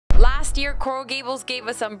Last year, Coral Gables gave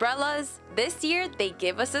us umbrellas. This year, they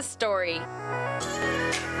give us a story.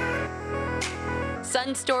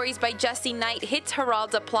 Sunstories by Jessy Nite hits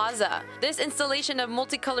Giralda Plaza. This installation of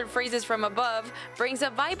multicolored phrases from above brings a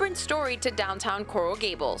vibrant story to downtown Coral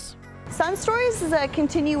Gables. Sunstories is a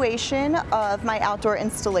continuation of my outdoor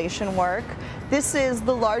installation work. This is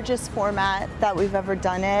the largest format that we've ever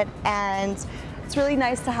done it, and it's really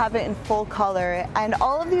nice to have it in full color. And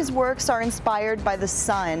all of these works are inspired by the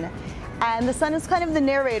sun. And the sun is kind of the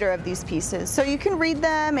narrator of these pieces. So you can read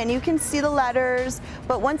them and you can see the letters,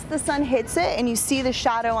 but once the sun hits it and you see the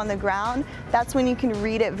shadow on the ground, that's when you can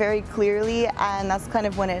read it very clearly, and that's kind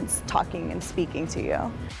of when it's talking and speaking to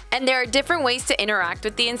you. And there are different ways to interact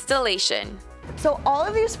with the installation. So all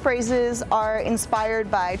of these phrases are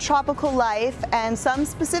inspired by tropical life, and some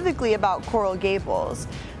specifically about Coral Gables.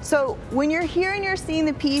 So when you're here and you're seeing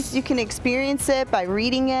the piece, you can experience it by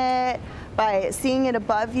reading it, by seeing it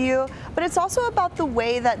above you, but it's also about the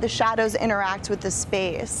way that the shadows interact with the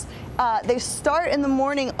space. They start in the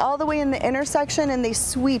morning all the way in the intersection, and they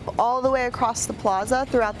sweep all the way across the plaza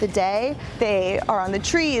throughout the day. They are on the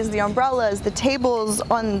trees, the umbrellas, the tables,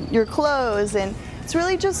 on your clothes, and it's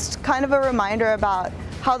really just kind of a reminder about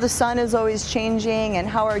how the sun is always changing and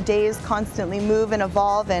how our days constantly move and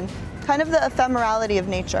evolve, and kind of the ephemerality of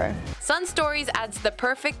nature. Sunstories adds the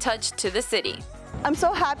perfect touch to the city. I'm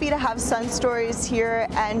so happy to have Sunstories here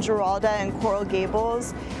and Giralda and Coral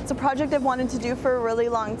Gables. It's a project I've wanted to do for a really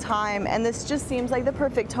long time, and this just seems like the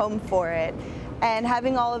perfect home for it. And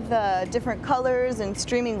having all of the different colors and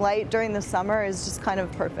streaming light during the summer is just kind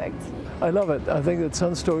of perfect. I love it. I think that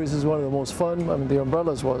Sunstories is one of the most fun. I mean, the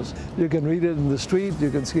umbrellas was. You can read it in the street,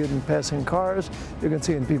 you can see it in passing cars, you can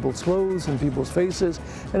see it in people's clothes and people's faces,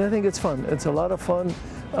 and I think it's fun. It's a lot of fun.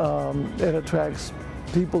 It attracts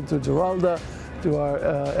people to Giralda, to our,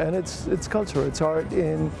 and it's culture, it's art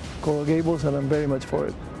in Coral Gables, and I'm very much for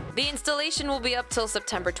it. The installation will be up till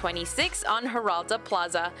September 26 on Giralda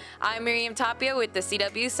Plaza. I'm Miriam Tapia with the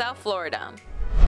CW South Florida.